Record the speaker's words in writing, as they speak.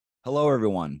Hello,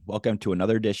 everyone. Welcome to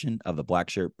another edition of the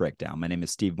Blackshirt Breakdown. My name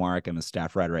is Steve Marik. I'm a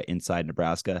staff writer at Inside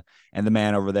Nebraska. And the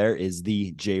man over there is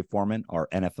the Jay Foreman, our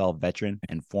NFL veteran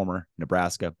and former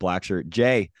Nebraska Blackshirt.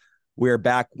 Jay, we are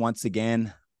back once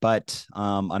again, but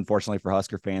unfortunately for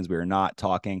Husker fans, we are not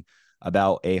talking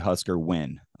about a Husker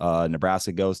win.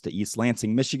 Nebraska goes to East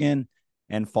Lansing, Michigan,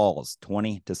 and falls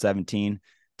 20-17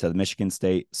 to the Michigan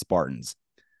State Spartans.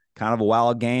 Kind of a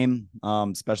wild game,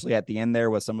 especially at the end there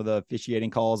with some of the officiating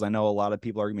calls. I know a lot of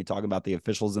people are going to be talking about the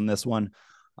officials in this one,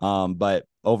 but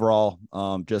overall,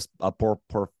 just a poor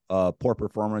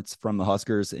performance from the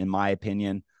Huskers, in my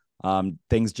opinion.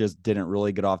 Things just didn't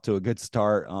really get off to a good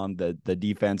start. The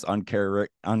defense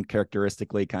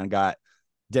uncharacteristically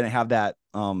didn't have that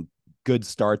good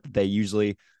start that they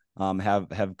usually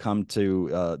have come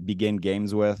to begin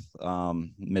games with.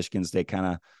 Michigan State kind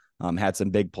of had some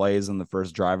big plays in the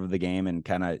first drive of the game, and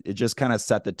it just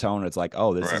set the tone. It's like,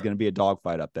 oh, this is going to be a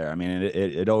dogfight up there. I mean,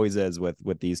 it always is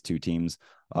with these two teams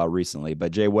recently.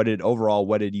 But Jay, what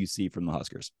did you see from the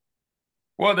Huskers?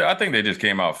 Well, I think they just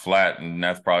came out flat, and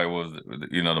that's probably was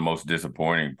the most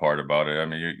disappointing part about it. I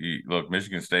mean, look,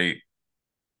 Michigan State,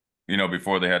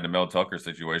 before they had the Mel Tucker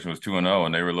situation, was 2-0,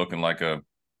 and they were looking like a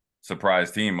surprise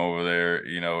team over there,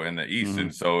 in the East. Mm-hmm.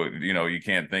 And so, you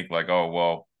can't think like, oh,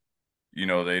 well,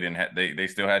 they didn't have they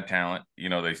still had talent.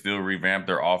 They still revamped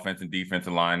their offense and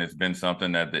defensive line. It's been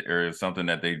something that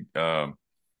they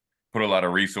put a lot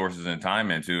of resources and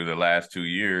time into the last 2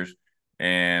 years,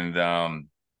 and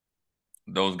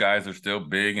those guys are still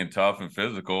big and tough and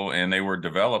physical, and they were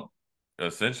developed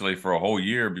essentially for a whole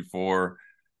year before,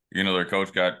 their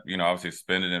coach got, obviously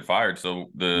suspended and fired. So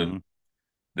Mm-hmm.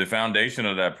 the foundation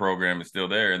of that program is still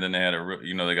there. And then they had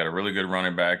they got a really good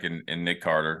running back in Nick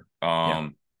Carter. Yeah.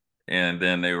 And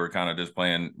then they were kind of just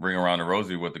playing ring around the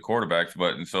rosy with the quarterbacks.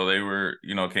 And so they were,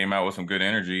 came out with some good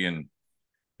energy, and,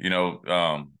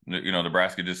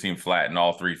 Nebraska just seemed flat in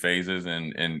all three phases,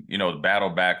 and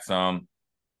battled back some,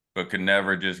 but could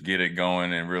never just get it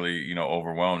going and really,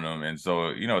 overwhelm them. And so,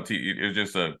 it was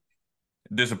just a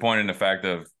disappointing, the fact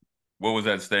of what was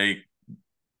at stake,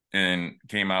 and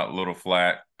came out a little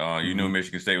flat. You knew Mm-hmm.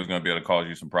 Michigan State was going to be able to cause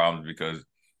you some problems, because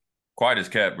quiet as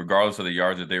kept, regardless of the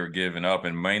yards that they were giving up,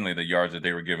 and mainly the yards that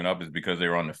they were giving up is because they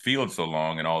were on the field so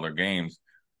long in all their games.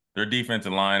 Their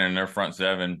defensive line and their front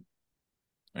seven,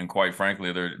 and quite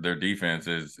frankly, their defense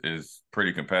is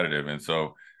pretty competitive. And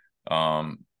so, it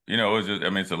was just, I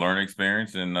mean, it's a learning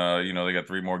experience, and they got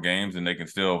three more games, and they can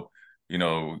still,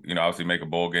 obviously make a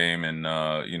bowl game, and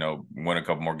win a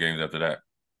couple more games after that.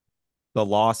 The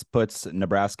loss puts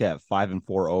Nebraska at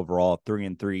 5-4 overall,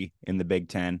 3-3 in the Big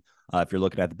Ten. If you're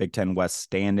looking at the Big Ten West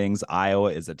standings,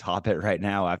 Iowa is atop it right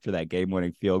now after that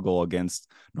game-winning field goal against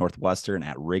Northwestern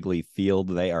at Wrigley Field.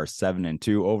 They are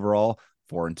 7-2 overall,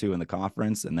 4-2 in the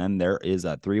conference, and then there is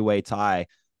a three-way tie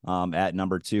at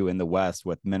number 2 in the West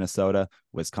with Minnesota,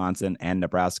 Wisconsin, and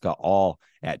Nebraska all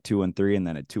at 2-3, and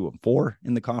then at 2-4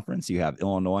 in the conference, you have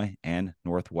Illinois and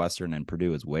Northwestern, and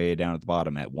Purdue is way down at the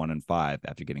bottom at 1-5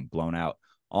 after getting blown out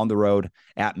on the road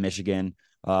at Michigan.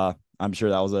 I'm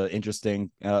sure that was an interesting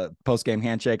post-game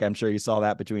handshake. I'm sure you saw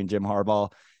that between Jim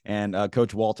Harbaugh and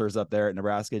Coach Walters up there at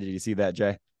Nebraska. Did you see that,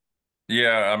 Jay?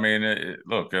 Yeah, I mean,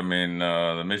 look, I mean,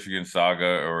 the Michigan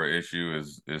saga or issue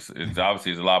is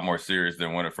obviously is a lot more serious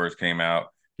than when it first came out.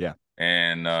 Yeah.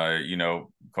 And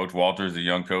Coach Walters is a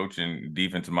young coach and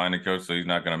defensive minded coach, so he's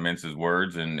not going to mince his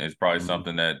words, and it's probably Mm-hmm.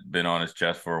 something that been on his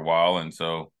chest for a while. And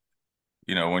so,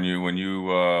 when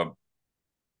you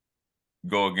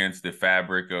go against the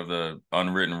fabric of the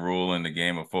unwritten rule in the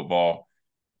game of football,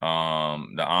 the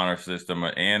honor system,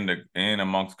 and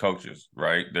amongst coaches,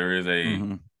 right?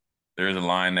 Mm-hmm. There is a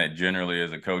line that generally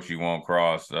as a coach you won't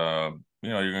cross. You're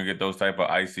gonna get those type of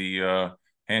icy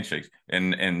handshakes.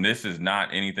 And this is not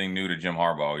anything new to Jim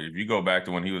Harbaugh. If you go back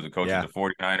to when he was a coach at Yeah. the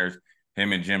 49ers,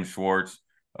 him and Jim Schwartz,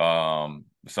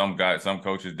 some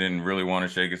coaches didn't really want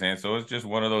to shake his hand. So it's just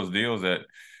one of those deals that,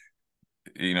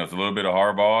 it's a little bit of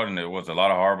Harbaugh, and it was a lot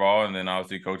of Harbaugh, and then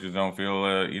obviously coaches don't feel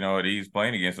at ease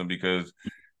playing against him, because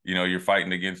you're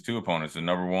fighting against two opponents, the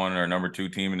number one or number two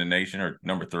team in the nation, or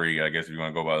number three, I guess, if you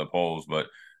want to go by the polls. But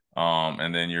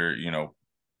and then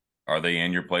are they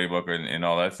in your playbook, and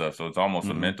all that stuff? So it's almost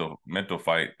a Mm-hmm. mental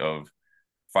fight of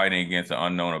fighting against an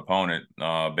unknown opponent,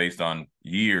 based on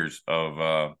years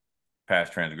of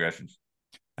past transgressions.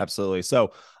 Absolutely.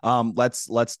 So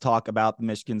let's talk about the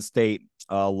Michigan State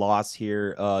loss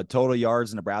here. Total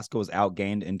yards, Nebraska was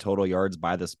outgained in total yards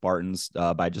by the Spartans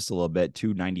by just a little bit,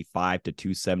 295 to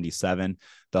 277.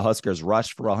 The Huskers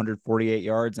rushed for 148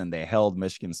 yards, and they held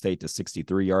Michigan State to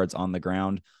 63 yards on the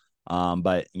ground.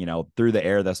 But through the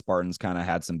air, the Spartans kind of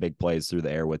had some big plays through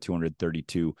the air with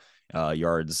 232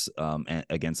 yards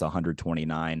against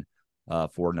 129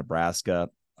 for Nebraska.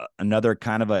 Another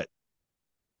kind of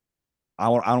I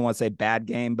don't want to say bad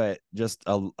game, but just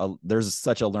there's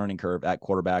such a learning curve at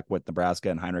quarterback with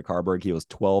Nebraska and Heinrich Harburg. He was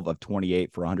 12 of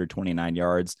 28 for 129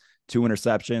 yards, 2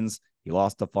 interceptions. He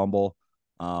lost a fumble.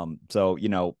 So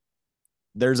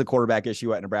there's a quarterback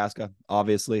issue at Nebraska,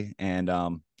 obviously. And,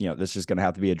 this is just going to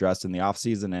have to be addressed in the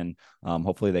offseason. And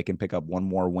hopefully they can pick up one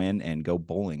more win and go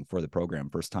bowling for the program.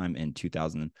 First time in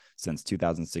since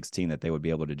 2016 that they would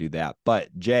be able to do that. But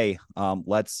Jay,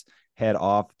 let's head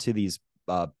off to these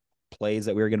plays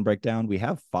that we were going to break down. We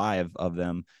have 5 of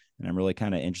them, and I'm really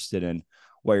kind of interested in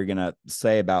what you're going to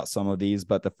say about some of these.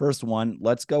 But the first one,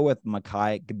 let's go with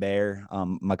Makai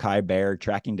Bear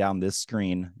tracking down this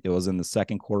screen. It was in the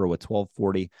second quarter with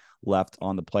 12:40 left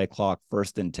on the play clock,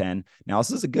 1st and 10. Now,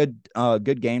 this is a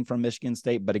good game from Michigan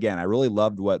State. But again, I really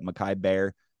loved what Makai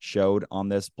Bear showed on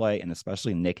this play, and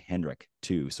especially Nick Hendrick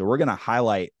too. So we're going to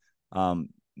highlight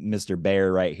Mr.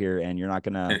 Bear right here, and you're not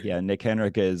gonna. Yeah, Nick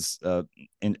Hendrick is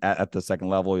at the second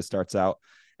level. He starts out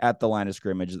at the line of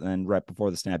scrimmage, and then right before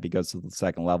the snap, he goes to the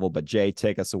second level. But Jay,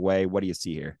 take us away. What do you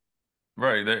see here?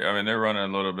 Right, they're running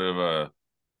a little bit of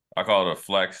I call it a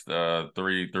flexed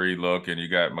 3-3 look, and you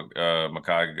got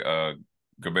Makai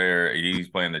Gaber. He's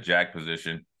playing the jack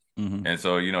position, and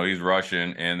so he's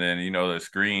rushing, and then the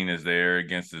screen is there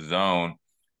against the zone.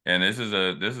 And this is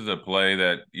a play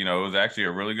that, it was actually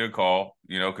a really good call,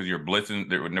 because you're blitzing.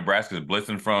 Nebraska's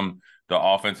blitzing from the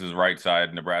offense's right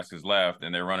side, Nebraska's left,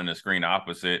 and they're running the screen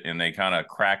opposite, and they kind of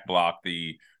crack block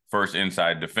the first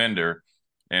inside defender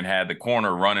and had the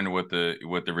corner running with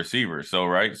the receiver. So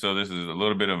this is a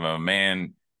little bit of a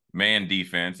man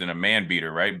defense and a man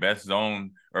beater, right? Best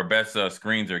zone or best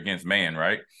screens are against man,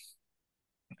 right?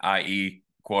 I.e.,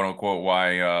 quote unquote,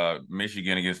 why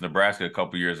Michigan against Nebraska a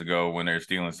couple years ago, when they're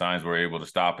stealing signs, were able to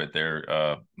stop it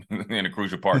there in a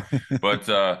crucial part.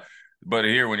 But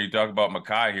here, when you talk about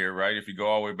Makai here, right, if you go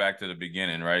all the way back to the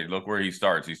beginning, right, look where he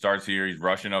starts. He starts here. He's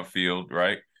rushing upfield,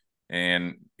 right,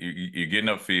 and you're getting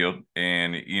upfield,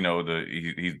 and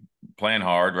he's playing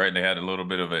hard, right. They had a little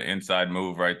bit of an inside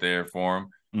move right there for him,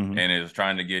 and is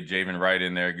trying to get Javen Wright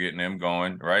in there, getting him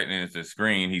going, right, and it's a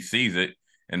screen. He sees it.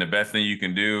 And the best thing you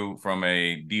can do from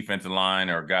a defensive line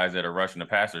or guys that are rushing the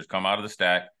passers, come out of the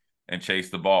stack and chase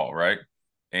the ball, right?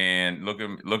 And look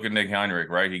at Nick Heinrich,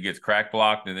 right? He gets crack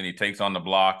blocked, and then he takes on the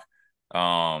block.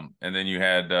 And then you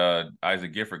had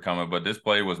Isaac Gifford coming, but this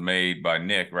play was made by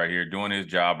Nick right here, doing his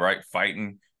job, right?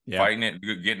 Fighting it,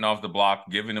 getting off the block,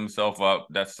 giving himself up.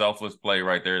 That's selfless play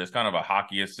right there. That's kind of a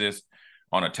hockey assist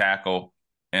on a tackle.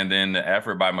 And then the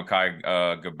effort by Makai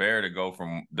Gaber to go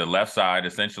from the left side,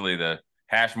 essentially the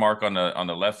hash mark on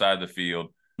the left side of the field,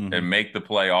 and make the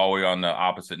play all the way on the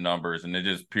opposite numbers. And it's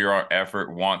just pure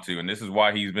effort, want to. And this is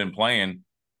why he's been playing,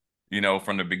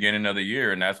 from the beginning of the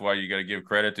year. And that's why you got to give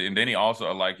credit to. And then he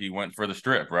also, he went for the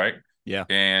strip, right? Yeah.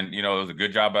 And, it was a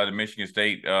good job by the Michigan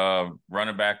State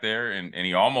running back there. And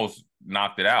he almost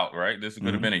knocked it out, right? This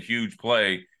could have been a huge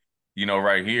play,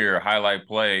 right here, a highlight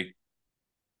play.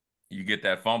 You get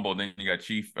that fumble, then you got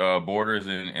Chief Borders,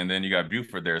 and then you got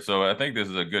Buford there. So I think this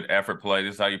is a good effort play.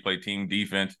 This is how you play team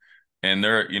defense. And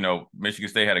Michigan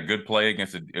State had a good play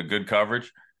against a good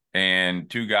coverage, and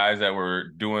 2 guys that were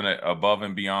doing it above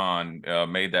and beyond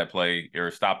made that play or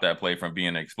stopped that play from being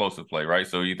an explosive play, right?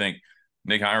 So you think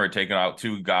Nick Heinrich taking out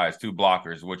 2 guys, 2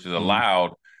 blockers, which is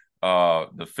allowed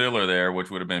the filler there, which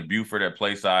would have been Buford at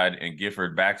play side and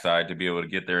Gifford backside, to be able to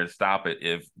get there and stop it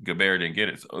if Gaber didn't get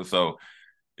it. So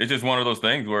it's just one of those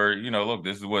things where, look,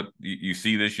 this is what you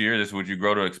see this year. This is what you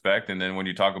grow to expect. And then when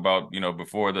you talk about,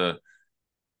 before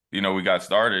we got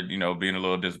started, being a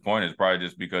little disappointed, it's probably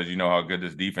just because how good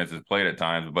this defense has played at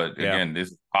times. But again,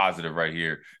 this is positive right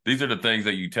here. These are the things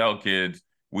that you tell kids,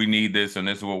 we need this, and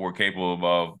this is what we're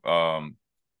capable of,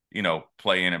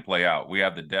 play in and play out. We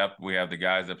have the depth. We have the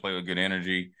guys that play with good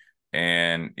energy.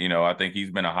 And, I think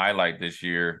he's been a highlight this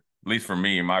year, at least for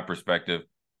me, in my perspective,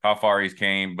 how far he's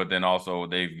came, but then also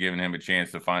they've given him a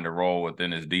chance to find a role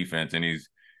within his defense. And he's,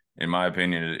 in my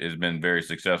opinion, has been very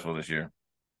successful this year.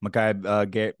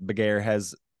 Makai Bear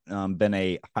has been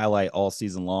a highlight all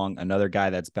season long. Another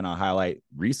guy that's been a highlight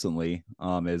recently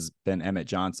has been Emmett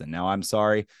Johnson. Now, I'm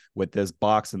sorry, with this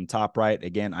box in the top right,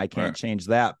 again, I can't change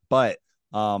that, but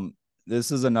this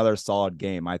is another solid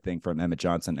game, I think, from Emmett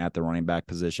Johnson at the running back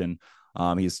position.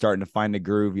 He's starting to find the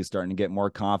groove. He's starting to get more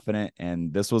confident,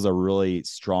 and this was a really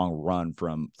strong run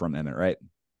from Emmett, right?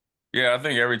 Yeah, I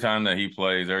think every time that he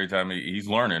plays, every time he's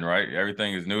learning, right?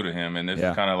 Everything is new to him, and this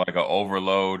is kind of like an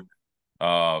overload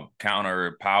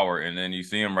counter power, and then you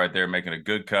see him right there making a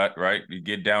good cut, right? You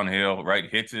get downhill, right?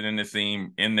 Hits it in the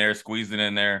seam, in there, squeeze it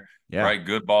in there, Yeah. right?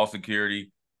 Good ball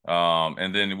security.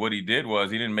 And then what he did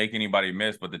was he didn't make anybody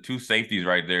miss, but the two safeties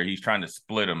right there, he's trying to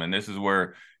split them. And this is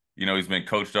where, he's been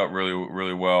coached up really,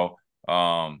 really well.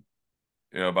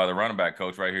 By the running back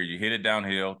coach right here. You hit it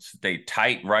downhill, stay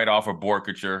tight right off of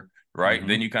Borkature, right? Mm-hmm.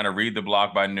 Then you kind of read the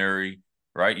block by Nuri,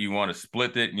 right? You want to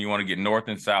split it and you want to get north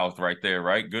and south right there,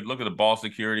 right? Good look at the ball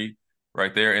security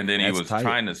right there. And then he That's was tight.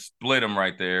 trying to split him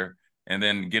right there and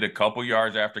then get a couple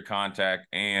yards after contact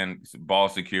and ball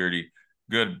security.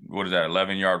 Good, what is that,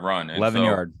 11-yard run? And 11 so,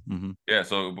 yard. Mm-hmm. yeah,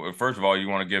 so first of all, you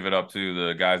want to give it up to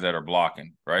the guys that are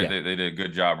blocking, right? Yeah. They did a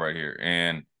good job right here.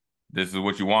 And this is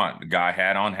what you want. The guy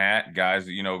hat on hat, guys,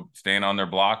 staying on their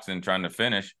blocks and trying to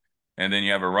finish. And then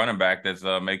you have a running back that's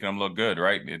making them look good,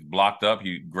 right? It's blocked up.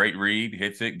 He great read,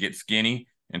 hits it, gets skinny,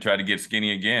 and try to get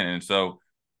skinny again. And so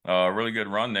really good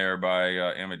run there by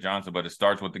Emmett Johnson. But it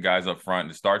starts with the guys up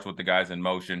front. It starts with the guys in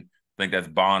motion. I think that's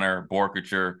Bonner,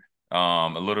 Borkature,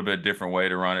 a little bit different way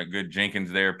to run it. Good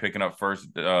Jenkins there, picking up first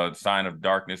sign of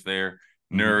darkness there.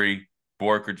 Mm-hmm. Nuri,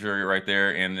 Borkature right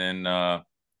there. And then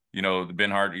the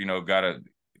Ben Hart, got a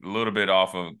little bit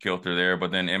off of kilter there,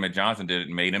 but then Emmett Johnson did it,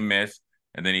 made him miss,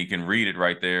 and then he can read it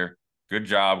right there. Good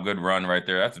job, good run right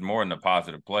there. That's more than a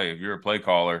positive play. If you're a play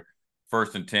caller,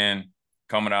 1st and 10,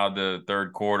 coming out of the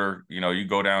third quarter, you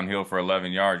go downhill for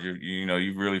 11 yards. You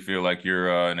really feel like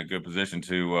you're in a good position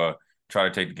to try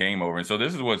to take the game over. And so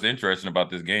this is what's interesting about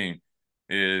this game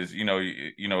is,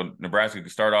 Nebraska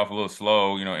could start off a little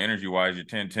slow, energy-wise, you're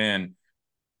 10-10,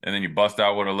 and then you bust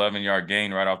out with an 11-yard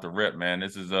gain right off the rip, man.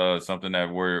 This is something that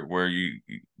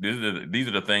these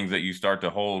are the things that you start to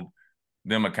hold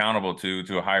them accountable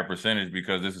to a higher percentage,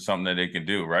 because this is something that they can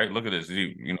do, right? Look at this,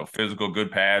 physical,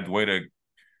 good pads, way to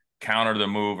counter the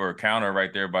move or counter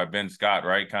right there by Ben Scott,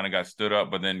 right? Kind of got stood up,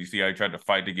 but then you see how he tried to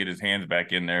fight to get his hands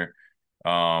back in there.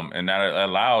 And that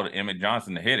allowed Emmett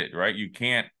Johnson to hit it, right? You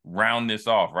can't round this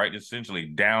off, right? Essentially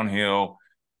downhill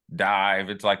dive.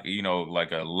 It's like,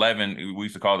 like 11, we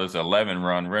used to call this 11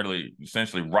 run, really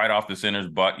essentially right off the center's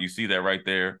butt. You see that right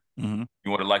there. Mm-hmm.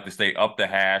 You want to like to stay up the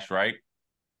hash, right?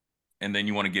 And then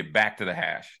you want to get back to the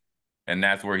hash. And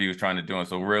that's where he was trying to do it.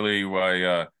 So really,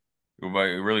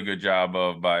 really good job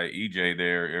by EJ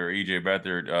there, or EJ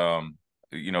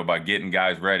Beathard, by getting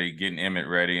guys ready, getting Emmett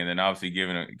ready, and then obviously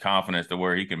giving confidence to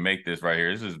where he can make this right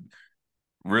here. This is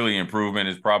really improvement.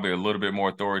 Is probably a little bit more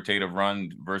authoritative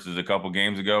run versus a couple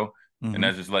games ago. Mm-hmm. And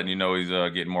that's just letting you know he's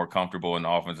getting more comfortable, and the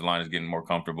offensive line is getting more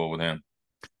comfortable with him.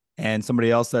 And somebody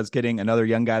else another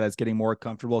young guy that's getting more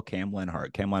comfortable, Cam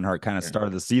Lenhart. Cam Lenhart kind of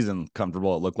started the season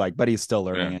comfortable, it looked like, but he's still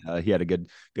learning. Yeah. He had a good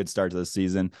start to the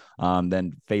season,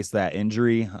 then faced that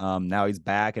injury. Now he's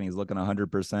back and he's looking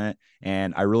 100%.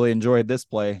 And I really enjoyed this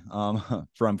play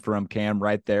from Cam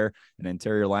right there. An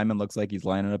interior lineman, looks like he's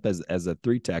lining up as a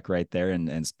 3-tech right there,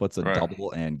 and splits a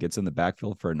double and gets in the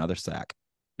backfield for another sack.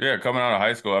 Yeah, coming out of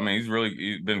high school, I mean,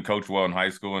 he's been coached well in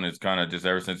high school, and it's kind of just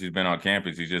ever since he's been on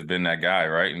campus, he's just been that guy,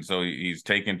 right? And so he's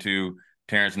taken to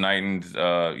Terrence Knighton's,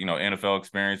 NFL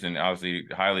experience, and obviously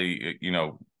highly,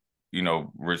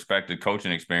 respected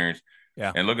coaching experience.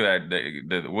 Yeah. And look at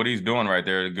that, what he's doing right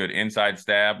there, a good inside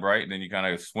stab, right? And then you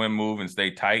kind of swim move and stay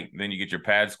tight. Then you get your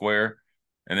pad square.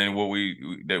 And then what we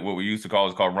used to call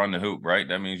is called run the hoop, right?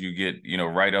 That means you get,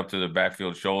 right up to the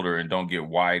backfield shoulder and don't get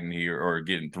wide in here or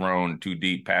getting thrown too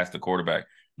deep past the quarterback.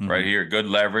 Mm-hmm. Right here, good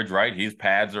leverage, right? His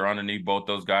pads are underneath both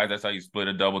those guys. That's how you split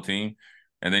a double team.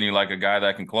 And then you like a guy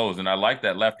that can close. And I like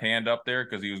that left hand up there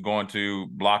because he was going to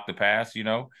block the pass,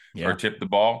 or tip the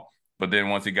ball. But then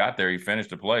once he got there, he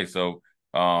finished the play. So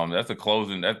that's a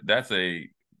closing. That's a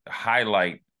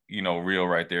highlight, reel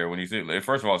right there. When you see it,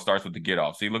 first of all, it starts with the get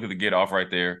off. See, look at the get off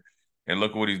right there, and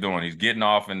look at what he's doing. He's getting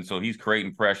off, and so he's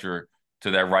creating pressure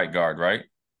to that right guard, right?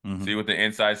 Mm-hmm. See with the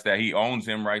inside stat, he owns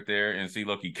him right there, and see,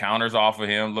 look, he counters off of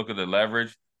him. Look at the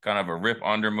leverage, kind of a rip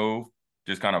under move,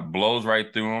 just kind of blows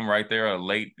right through him right there. A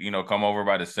late, come over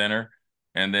by the center,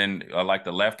 and then like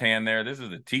the left hand there. This is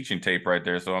the teaching tape right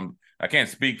there. So I can't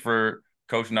speak for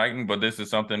Coach Knighton, but this is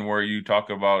something where you talk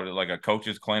about like a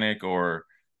coach's clinic or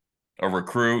a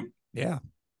recruit,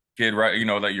 kid, right?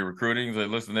 That you're recruiting. Like,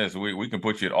 listen to this. We can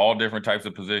put you at all different types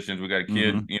of positions. We got a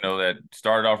kid, that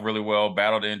started off really well,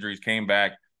 battled injuries, came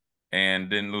back, and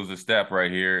didn't lose a step right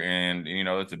here. And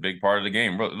it's a big part of the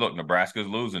game. Look, Nebraska's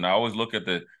losing. I always look at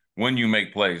when you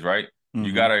make plays, right?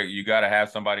 Mm-hmm. You gotta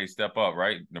have somebody step up,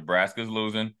 right? Nebraska's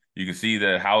losing. You can see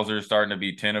that Hauser's starting to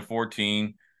be 10 of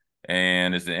 14.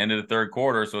 And it's the end of the third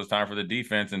quarter, so it's time for the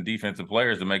defense and defensive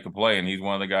players to make a play. And he's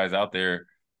one of the guys out there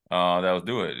that was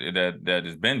doing it, that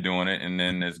has been doing it. And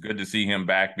then it's good to see him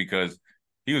back because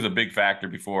he was a big factor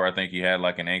before. I think he had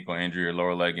like an ankle injury or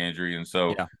lower leg injury. And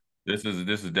so Yeah. this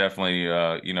is definitely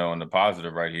in the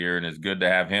positive right here. And it's good to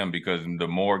have him because the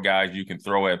more guys you can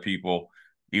throw at people,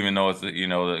 even though it's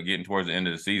getting towards the end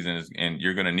of the season, and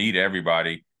you're going to need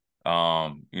everybody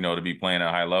to be playing at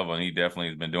a high level. And he definitely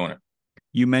has been doing it.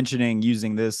 You mentioning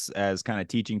using this as kind of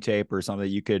teaching tape or something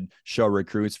that you could show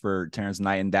recruits for Terrence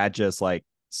Knight, and that just like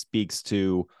speaks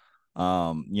to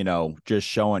just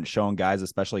showing guys,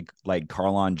 especially like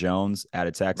Carlon Jones out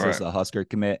of Texas, Right. a Husker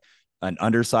commit, an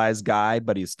undersized guy,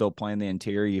 but he's still playing the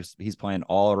interior. He's playing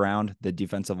all around the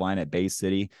defensive line at Bay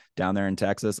City down there in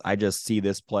Texas. I just see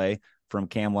this play from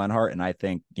Cam Lenhart, and I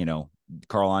think,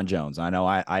 Carlon Jones. I know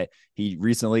he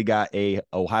recently got a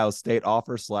Ohio State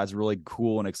offer, so that's really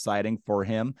cool and exciting for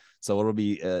him. So it'll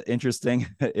be interesting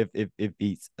if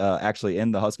he's actually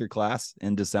in the Husker class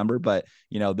in December. But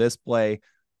this play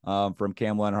from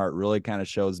Cam Lenhart really kind of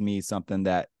shows me something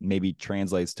that maybe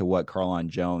translates to what Carlon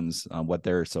Jones, what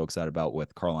they're so excited about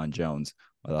with Carlon Jones,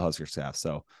 the Husker staff.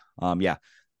 So yeah.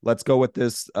 Let's go with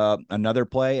this another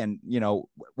play. And,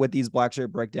 with these Blackshirt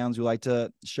breakdowns, we like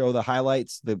to show the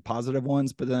highlights, the positive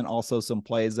ones, but then also some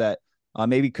plays that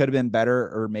maybe could have been better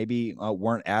or maybe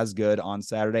weren't as good on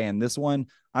Saturday. And this one,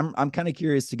 I'm kind of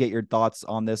curious to get your thoughts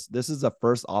on this. This is a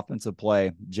first offensive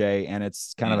play, Jay, and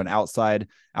it's kind of an outside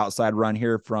run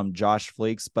here from Josh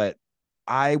Fleeks, but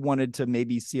I wanted to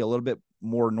maybe see a little bit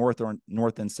more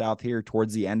north and south here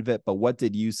towards the end of it. But what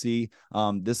did you see?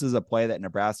 This is a play that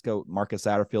Nebraska Marcus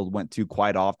Satterfield went to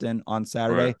quite often on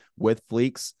Saturday Right. with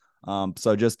Fleeks.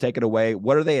 So just take it away.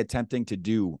 What are they attempting to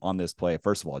do on this play?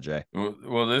 First of all, Jay.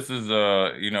 Well, this is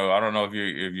I don't know if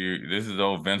you this is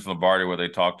old Vince Lombardi where they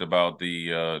talked about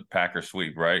the Packer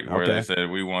sweep, right? Where they Okay. said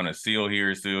we want to seal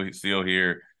here, seal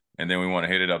here, and then we want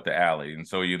to hit it up the alley. And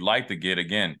so you'd like to get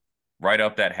again right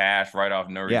up that hash, right off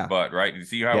Nuri's Yeah. butt, right? You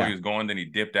see how Yeah. he was going, then he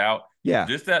dipped out. Yeah.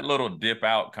 Just that little dip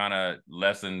out kind of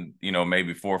lessened,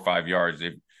 maybe 4 or 5 yards.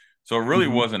 So it really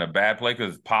Mm-hmm. wasn't a bad play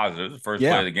because it's positive. It's the first play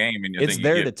Yeah. of the game, and you It's think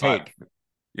you there get to five. take.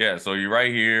 Yeah, so you're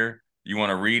right here. You want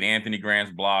to read Anthony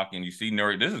Grant's block, and you see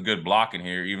Nuri. This is good blocking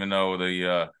here, even though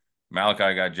the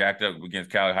Malachi got jacked up against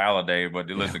Cal Holiday. But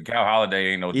Yeah. listen, Cal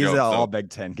Holiday ain't no He's an joke. all So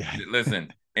Big Ten guy.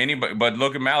 listen, anybody, but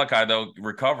look at Malachi though,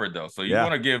 recovered though. So you Yeah.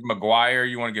 want to give McGuire,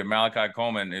 you want to give Malachi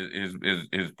Coleman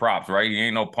his props, right? He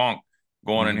ain't no punk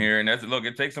going in Mm-hmm. here, and that's look.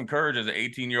 It takes some courage as an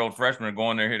 18-year-old freshman to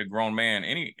go in there and hit a grown man.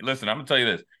 Listen, I'm gonna tell you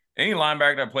this: any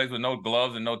linebacker that plays with no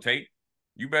gloves and no tape,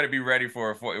 you better be ready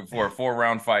for a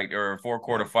 4-round fight or a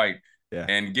 4-quarter Yeah. fight. Yeah.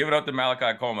 And give it up to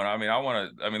Malachi Coleman.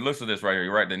 Listen to this right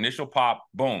here. Right. The initial pop,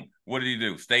 boom. What did he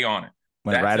do? Stay on it.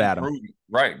 Went That's right at him. improvement.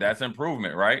 Right. That's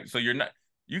improvement. Right. So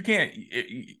you can't,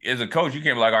 as a coach, you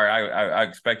can't be like, all right, I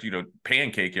expect you to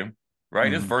pancake him.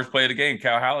 Right. His Mm-hmm. first play of the game,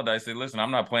 Cal Holiday said, listen,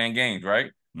 I'm not playing games. Right.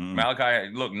 Mm-hmm.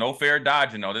 Malachi, look, no fair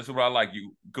dodging. though. This is what I like.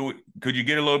 Could you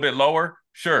get a little bit lower?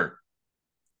 Sure.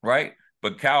 Right.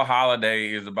 But Cal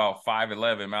Holiday is about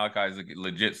 5'11". Malachi is a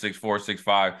legit 6'4",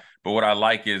 6'5". But what I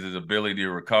like is his ability to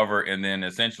recover and then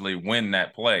essentially win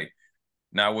that play.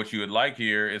 Now, what you would like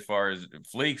here, as far as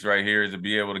Fleeks right here, is to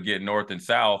be able to get north and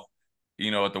south,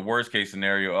 at the worst case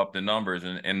scenario, up the numbers.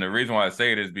 And the reason why I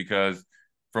say it is because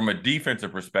from a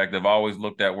defensive perspective, I always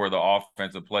looked at where the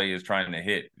offensive play is trying to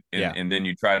hit. Yeah. And then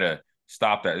you try to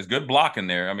stop that. It's good blocking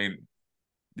there. I mean,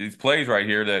 these plays right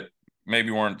here that maybe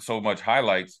weren't so much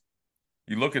highlights,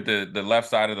 you look at the left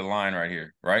side of the line right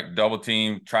here, right? Double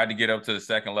team, tried to get up to the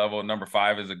second level. Number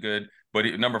 5 is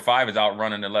number 5 is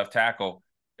outrunning the left tackle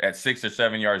at 6 or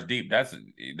 7 yards deep. That's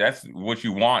what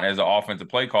you want as an offensive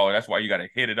play caller. That's why you got to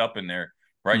hit it up in there,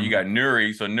 right? You Mm-hmm. got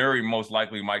Nuri, so Nuri most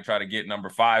likely might try to get number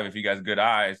 5 if he got good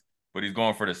eyes, but he's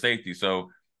going for the safety. So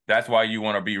that's why you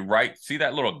want to be right. See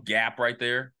that little gap right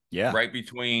there, Yeah. right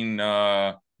between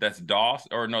that's Doss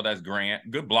or no, that's Grant.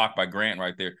 Good block by Grant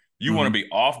right there. You want to Mm-hmm.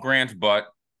 be off Grant's butt,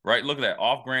 right? Look at that.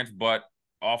 Off Grant's butt,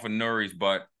 off of Nuri's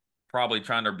butt, probably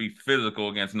trying to be physical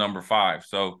against number 5.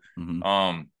 So,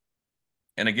 Mm-hmm.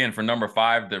 and again, for number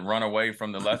 5 to run away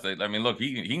from the left, I mean, look,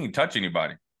 he can touch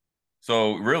anybody.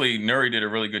 So really, Nuri did a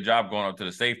really good job going up to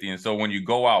the safety. And so when you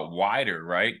go out wider,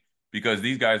 right, because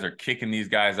these guys are kicking these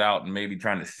guys out and maybe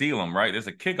trying to seal them, right? There's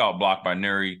a kick out block by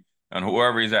Nuri on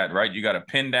whoever he's at, right? You got a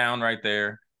pin down right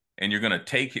there. And you're going to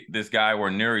take this guy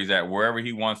where Nuri's at, wherever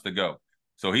he wants to go.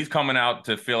 So he's coming out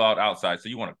to fill out outside. So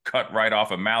you want to cut right off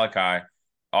of Malachi,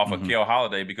 off of Mm-hmm. Cale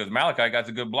Holiday, because Malachi got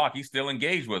a good block. He's still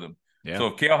engaged with him. Yeah. So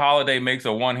if Cale Holiday makes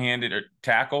a one-handed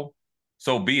tackle,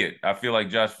 so be it. I feel like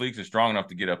Josh Fleeks is strong enough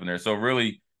to get up in there. So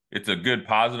really, it's a good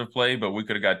positive play, but we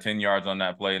could have got 10 yards on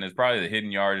that play. And it's probably the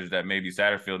hidden yardage that maybe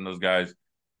Satterfield and those guys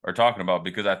are talking about,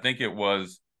 because I think it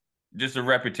was just a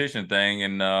repetition thing.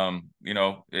 And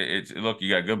it's look,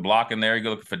 you got good block in there. You go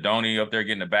look at Fedoni up there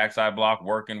getting the backside block,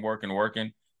 working.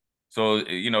 So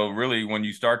really, when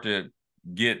you start to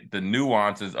get the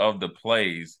nuances of the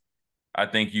plays, I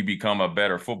think you become a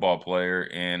better football player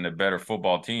and a better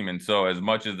football team. And so, as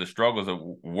much as the struggles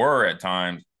were at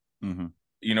times,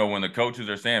 Mm-hmm. when the coaches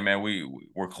are saying, "Man,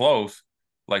 we're close,"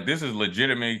 like this is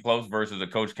legitimately close versus a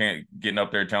coach can't getting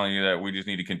up there telling you that we just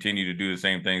need to continue to do the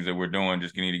same things that we're doing,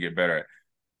 just need to get better at.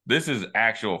 This is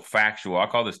actual factual. I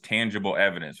call this tangible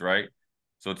evidence, right?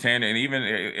 So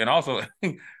and also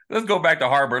let's go back to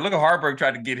Harburg. Look at Harburg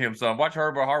tried to get him some. Watch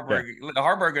Yeah.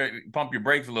 Harburg pump your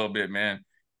brakes a little bit, man.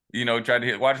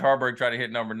 Watch Harburg try to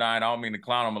hit number 9. I don't mean to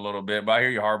clown him a little bit, but I hear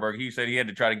you, Harburg. He said he had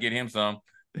to try to get him some.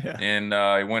 Yeah. And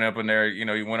he went up in there,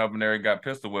 and got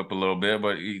pistol whipped a little bit,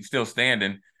 but he's still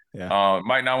standing. Yeah.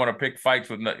 Might not want to pick fights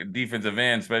with defensive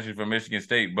ends, especially for Michigan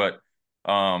State, but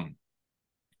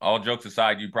all jokes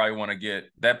aside, you probably want to get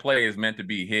that play is meant to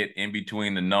be hit in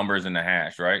between the numbers and the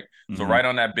hash, right? So Mm-hmm. right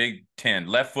on that big 10,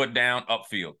 left foot down,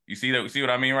 upfield. You see that? You see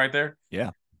what I mean right there?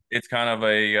 Yeah. It's kind of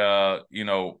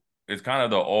it's kind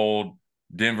of the old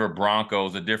Denver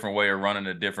Broncos, a different way of running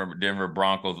the different Denver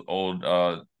Broncos old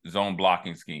zone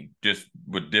blocking scheme, just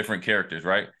with different characters,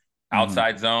 right? Mm-hmm.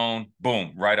 Outside zone,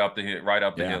 boom, right up the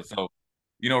Yeah. hill. So,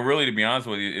 really, to be honest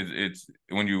with you, it's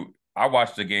when I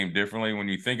watch the game differently when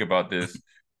you think about this.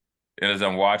 And as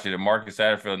I'm watching it, Marcus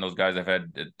Satterfield and those guys have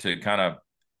had to kind of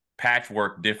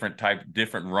patchwork different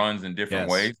runs in different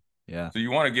Yes. ways. Yeah. So you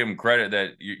want to give them credit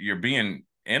that you're being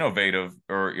innovative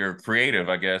or you're creative,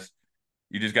 I guess.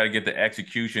 You just got to get the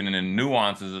execution and the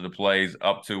nuances of the plays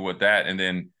up to what that, and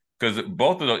then because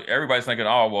everybody's thinking,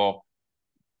 oh well,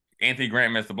 Anthony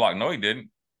Grant missed the block. No, he didn't.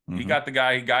 He Mm-hmm. got the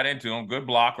guy. He got into him. Good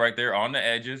block right there on the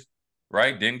edges.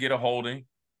 Right, didn't get a holding.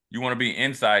 You want to be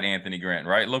inside Anthony Grant,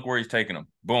 right? Look where he's taking him.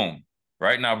 Boom.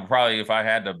 Right now, probably if I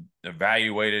had to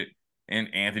evaluate it,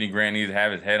 and Anthony Grant needs to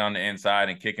have his head on the inside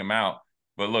and kick him out.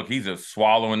 But look, he's just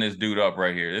swallowing this dude up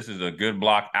right here. This is a good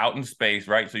block out in space,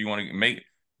 right? So you want to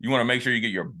make sure you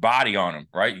get your body on him,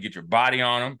 right? You get your body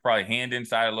on him, probably hand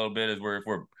inside a little bit is where if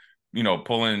we're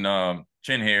pulling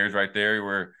chin hairs right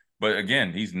there. But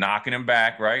again, he's knocking him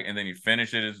back, right? And then he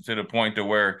finishes it to the point to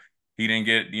where he didn't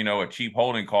get a cheap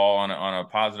holding call on a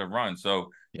positive run.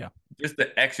 So Yeah. just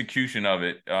the execution of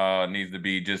it needs to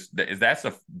be that's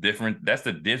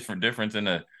the difference in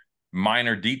the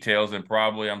minor details, and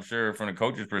probably I'm sure from the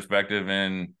coach's perspective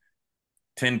in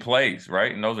 10 plays,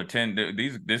 right? And those are 10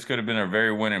 this could have been a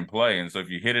very winning play. And so if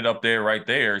you hit it up there right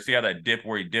there, see how that dip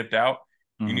where he dipped out,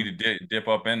 you Mm-hmm. need to dip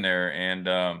up in there,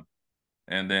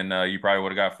 and then you probably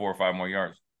would have got 4 or 5 more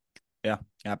yards. Yeah,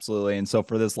 absolutely. And so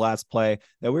for this last play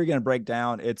that we're going to break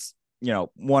down, it's,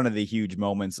 one of the huge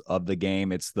moments of the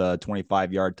game. It's the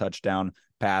 25-yard touchdown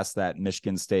pass that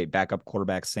Michigan State backup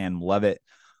quarterback Sam Levitt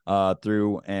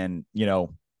threw. And,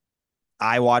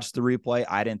 I watched the replay.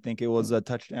 I didn't think it was a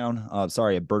touchdown.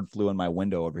 Sorry, a bird flew in my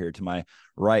window over here to my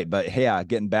right. But yeah,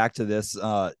 getting back to this,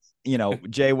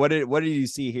 Jay, what did you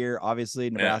see here? Obviously,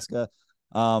 Yeah. Nebraska.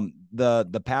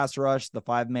 The pass rush, the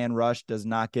 5-man rush does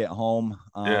not get home.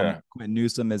 Yeah. Quentin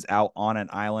Newsome is out on an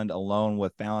island alone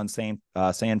with Fallon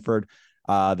Sanford,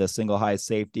 the single high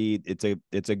safety.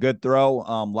 It's a good throw.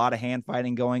 A lot of hand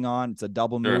fighting going on. It's a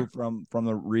double Sure. move from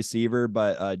the receiver.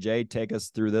 But Jay, take us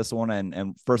through this one.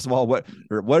 And first of all, what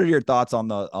are your thoughts on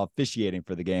the officiating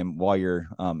for the game while you're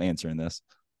answering this?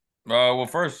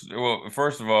 First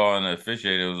of all, in the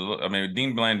officiating,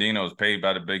 Dean Blandino is paid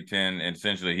by the Big Ten, and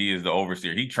essentially he is the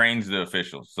overseer. He trains the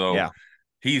officials, so Yeah.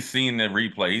 he's seen the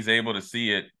replay. He's able to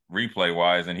see it replay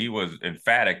wise, and he was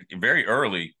emphatic very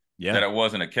early Yeah. that it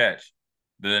wasn't a catch.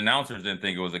 The announcers didn't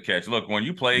think it was a catch. Look, when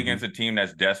you play Mm-hmm. against a team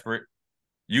that's desperate,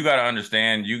 you got to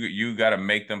understand you got to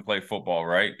make them play football,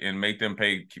 right, and make them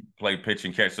play pitch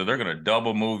and catch. So they're going to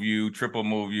double move you, triple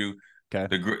move you.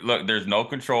 Okay. Look, there's no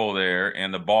control there,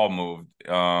 and the ball moved.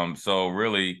 So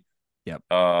really, Yep.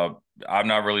 I'm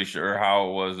not really sure how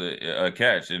it was a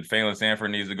catch. And Phelan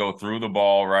Sanford needs to go through the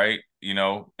ball, right?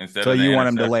 Instead So of the you want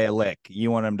him to interception. lay a lick.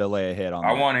 You want him to lay a hit on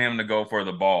I that. want him to go for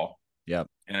the ball. Yep.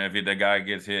 And if the guy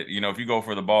gets hit, if you go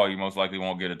for the ball, you most likely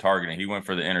won't get a targeting. He went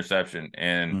for the interception,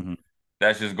 and Mm-hmm.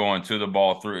 that's just going to the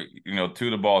ball through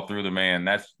the man.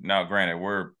 That's now granted,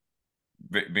 we're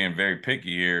being very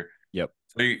picky here. Yep.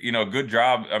 So, good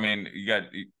job. I mean,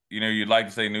 you'd like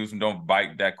to say Newsom don't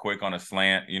bite that quick on a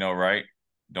slant, right?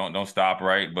 Don't stop,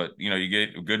 right? But, you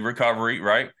get good recovery,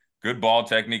 right? Good ball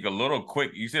technique, a little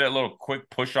quick. You see that little quick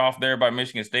push off there by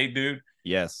Michigan State, dude?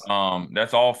 Yes.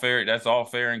 That's all fair. That's all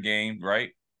fair and game,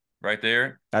 right? Right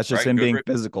there, That's just right? him being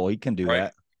physical. He can do Right?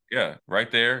 that. Yeah, right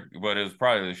there. But it was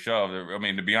probably the shove. I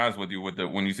mean, to be honest with you,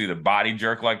 when you see the body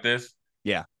jerk like this,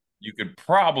 Yeah. you could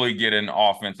probably get an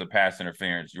offensive pass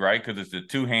interference, right? Because it's the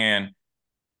two-hand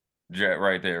jet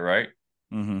right there, right?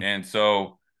 Mm-hmm. And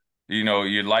so,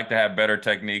 you'd like to have better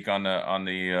technique on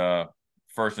the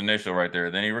first initial right there.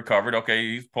 Then he recovered.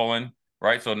 Okay, he's pulling,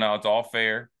 right? So now it's all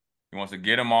fair. He wants to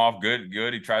get him off. Good,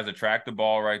 good. He tries to track the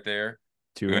ball right there.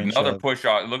 Two-hand Another shove. push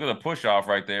off. Look at the push off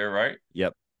right there, right?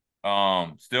 Yep.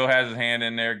 Still has his hand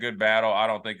in there. Good battle. I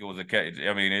don't think it was a catch.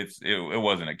 I mean, it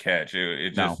wasn't a catch.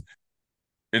 It No. just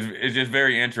it's just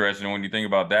very interesting when you think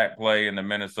about that play and the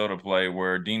Minnesota play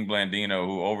where Dean Blandino,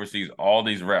 who oversees all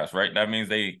these refs, right? That means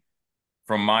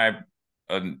from my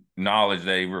knowledge,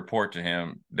 they report to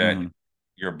him that Mm-hmm.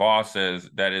 your boss says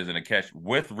that isn't a catch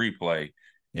with replay.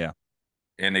 Yeah.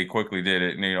 And they quickly did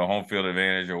it, and, home field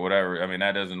advantage or whatever. I mean,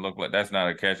 that doesn't look like that's not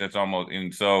a catch. That's almost,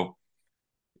 and so,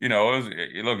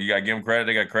 look, you got to give them credit.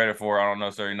 They got credit for it. I don't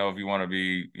necessarily know if you want to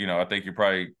be, I think you're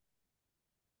probably,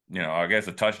 I guess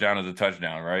a touchdown is a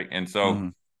touchdown, right? And so Mm-hmm.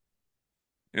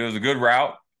 it was a good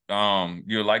route.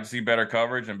 You would like to see better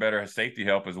coverage and better safety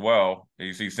help as well.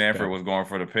 You see Sanford Yep. was going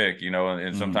for the pick, and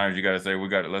Mm-hmm. sometimes you got to say,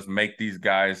 let's make these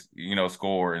guys,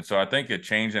 score. And so I think a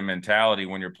change in mentality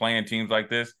when you're playing teams like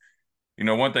this.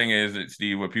 One thing is that,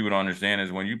 Steve, what people don't understand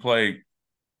is when you play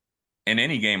in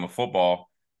any game of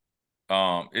football,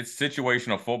 it's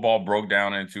situational football broke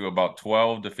down into about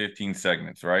 12 to 15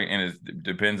 segments, right? And it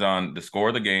depends on the score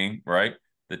of the game, right?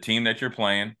 The team that you're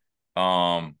playing,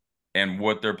 and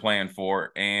what they're playing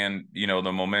for, and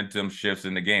the momentum shifts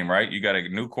in the game, right? You got a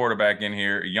new quarterback in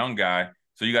here, a young guy,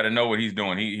 so you got to know what he's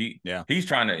doing. Yeah. He's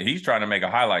trying to make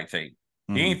a highlight tape.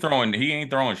 Mm-hmm. He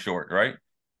ain't throwing short, right?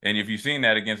 And if you've seen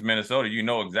that against Minnesota, you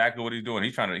know exactly what he's doing.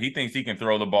 He thinks he can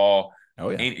throw the ball. Oh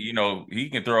yeah. He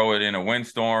can throw it in a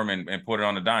windstorm and put it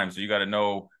on the dime. So you got to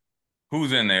know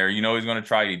who's in there. He's going to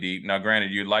try you deep. Now, granted,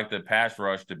 you'd like the pass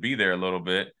rush to be there a little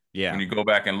bit. Yeah. When you go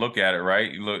back and look at it,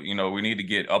 right? You look, we need to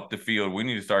get up the field. We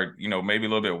need to start, maybe a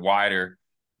little bit wider,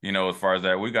 as far as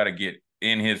that. We got to get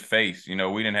in his face. We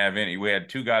didn't have any. We had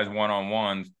two guys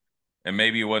one-on-ones, and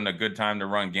maybe it wasn't a good time to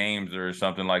run games or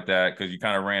something like that because you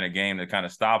kind of ran a game that kind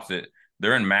of stops it.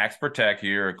 They're in max protect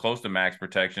here, or close to max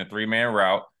protection, 3-man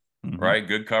route. Mm-hmm. Right,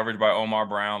 good coverage by Omar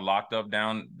Brown, locked up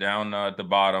down at the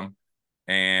bottom,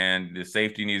 and the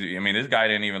safety needs. I mean, this guy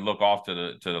didn't even look off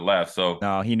to the left, so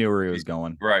No, he knew where he was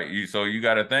going. right. So you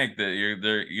got to think that you're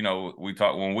there. We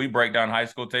talk when we break down high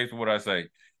school tapes. What I say,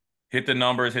 hit the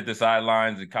numbers, hit the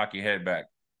sidelines, and cock your head back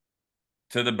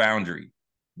to the boundary.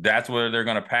 That's where they're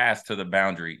going to pass to the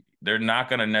boundary. They're not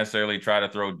going to necessarily try to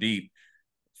throw deep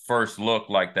first look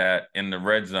like that in the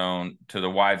red zone to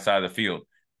the wide side of the field.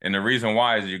 And the reason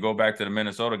why is you go back to the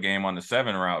Minnesota game on the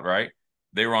 7 route, right?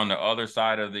 They were on the other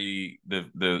side of the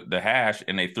hash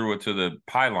and they threw it to the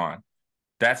pylon.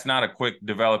 That's not a quick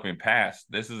developing pass.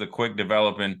 This is a quick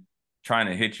developing trying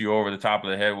to hit you over the top of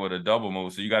the head with a double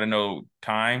move. So you got to know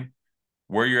time,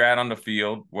 where you're at on the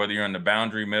field, whether you're in the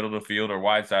boundary, middle of the field, or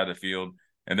wide side of the field,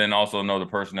 and then also know the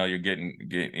personnel you're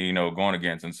going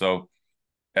against. And so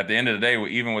at the end of the day,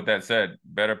 even with that said,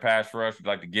 better pass rush,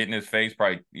 like to get in his face.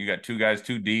 Probably you got two guys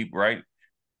too deep, right?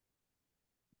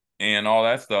 And all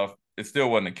that stuff. It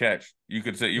still wasn't a catch. We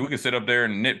could sit up there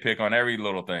and nitpick on every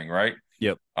little thing, right?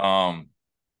 Yep. I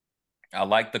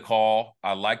like the call.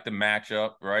 I like the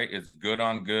matchup, right? It's good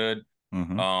on good.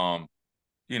 Mm-hmm.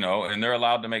 And they're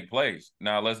allowed to make plays.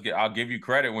 Now I'll give you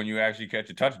credit when you actually catch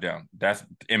a touchdown. That's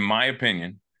in my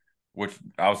opinion, which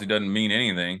obviously doesn't mean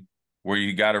anything, where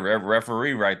you got a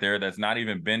referee right there that's not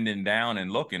even bending down and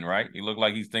looking, right? He looked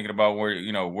like he's thinking about where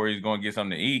he's going to get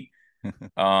something to eat.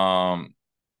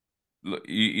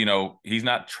 He's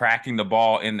not tracking the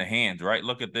ball in the hands, right?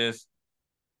 Look at this,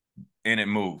 and it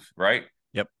moves, right?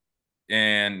 Yep.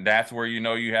 And that's where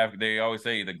they always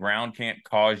say the ground can't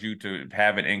cause you to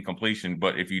have an incompletion,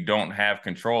 but if you don't have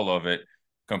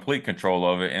complete control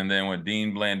of it, and then with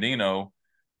Dean Blandino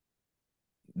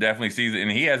definitely sees it,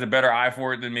 and he has a better eye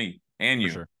for it than me and you.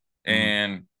 Sure.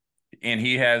 And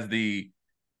he has the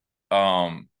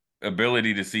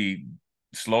ability to see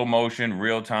slow motion,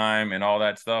 real time, and all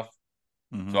that stuff.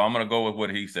 Mm-hmm. So I'm going to go with what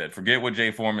he said. Forget what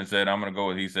Jay Foreman said. I'm going to go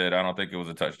with what he said. I don't think it was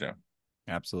a touchdown.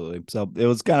 Absolutely. So it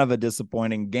was kind of a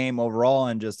disappointing game overall,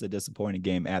 and just a disappointing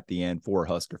game at the end for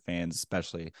Husker fans,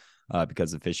 especially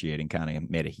because officiating kind of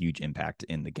made a huge impact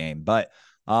in the game. But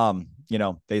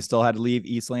they still had to leave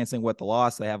East Lansing with the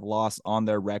loss. They have a loss on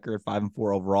their record,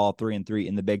 5-4 overall, 3-3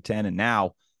 in the Big Ten. And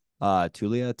now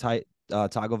Tulia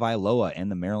Tagovailoa and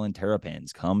the Maryland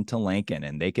Terrapins come to Lincoln,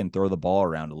 and they can throw the ball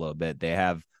around a little bit. They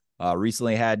have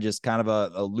recently had just kind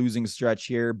of a losing stretch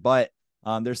here, but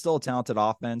They're still a talented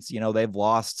offense. You know, they've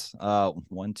lost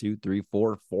 1, 2, 3,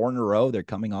 4 in a row. They're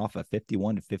coming off a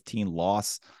 51-15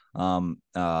 loss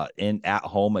in at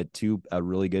home to a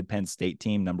really good Penn State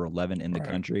team, number 11 in the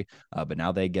country. But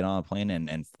now they get on a plane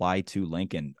and fly to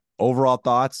Lincoln. Overall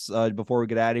thoughts before we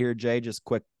get out of here, Jay? Just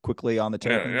quickly on the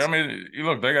Terrapins. Yeah, I mean, you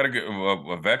look, they got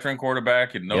a veteran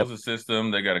quarterback. It knows the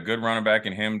system. They got a good running back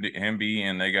in Hemby,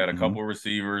 and they got a couple of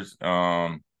receivers.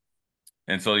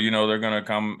 And so, you know, they're going to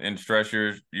come and stress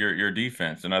your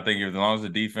defense. And I think as long as the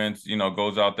defense, you know,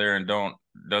 goes out there and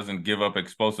doesn't give up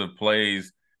explosive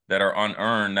plays that are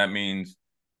unearned, that means,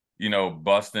 you know,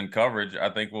 busting coverage, I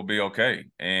think we'll be okay.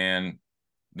 And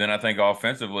then I think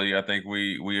offensively, I think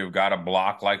we have got to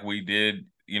block like we did,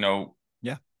 you know,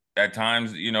 at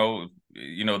times, you know,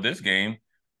 this game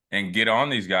and get on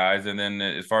these guys. And then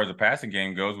as far as the passing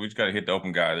game goes, we just got to hit the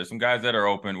open guy. There's some guys that are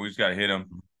open. We just got to hit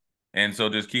them. And so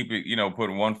just keep it, you know,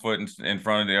 putting one foot in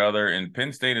front of the other. And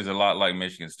Penn State is a lot like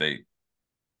Michigan State.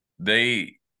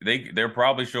 They'll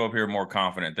probably show up here more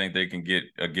confident, think they can get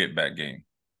a get back game.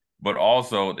 But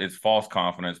also it's false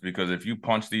confidence, because if you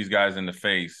punch these guys in the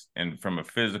face and from a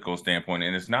physical standpoint,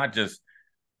 and it's not just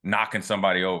knocking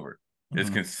somebody over, it's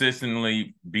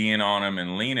consistently being on them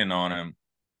and leaning on them,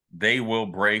 they will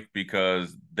break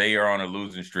because they are on a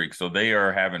losing streak. So they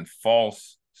are having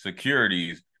false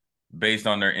securities based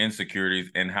on their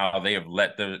insecurities and how they have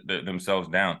let themselves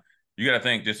down. You got to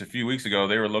think, just a few weeks ago,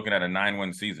 they were looking at a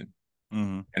 9-win season.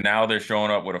 And now they're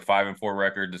showing up with a 5-4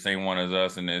 record, the same one as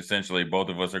us. And essentially both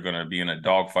of us are going to be in a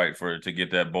dogfight to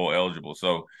get that bowl eligible.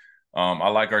 So I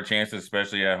like our chances,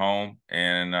 especially at home.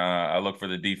 And I look for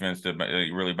the defense to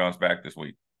really bounce back this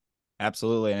week.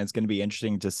 Absolutely. And it's going to be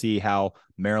interesting to see how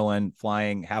Maryland,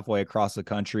 flying halfway across the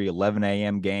country, 11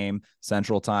 a.m. game,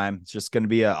 Central Time. It's just going to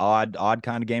be an odd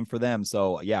kind of game for them.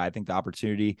 So, yeah, I think the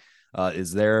opportunity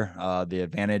is there. The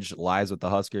advantage lies with the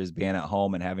Huskers being at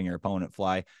home and having your opponent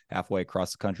fly halfway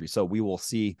across the country. So we will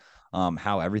see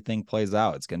how everything plays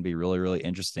out. It's going to be really, really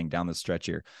interesting down the stretch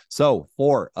here. So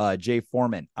for Jay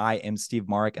Foreman, I am Steve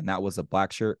Marik, and that was a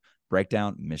Blackshirt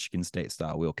Breakdown, Michigan State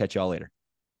style. We'll catch y'all later.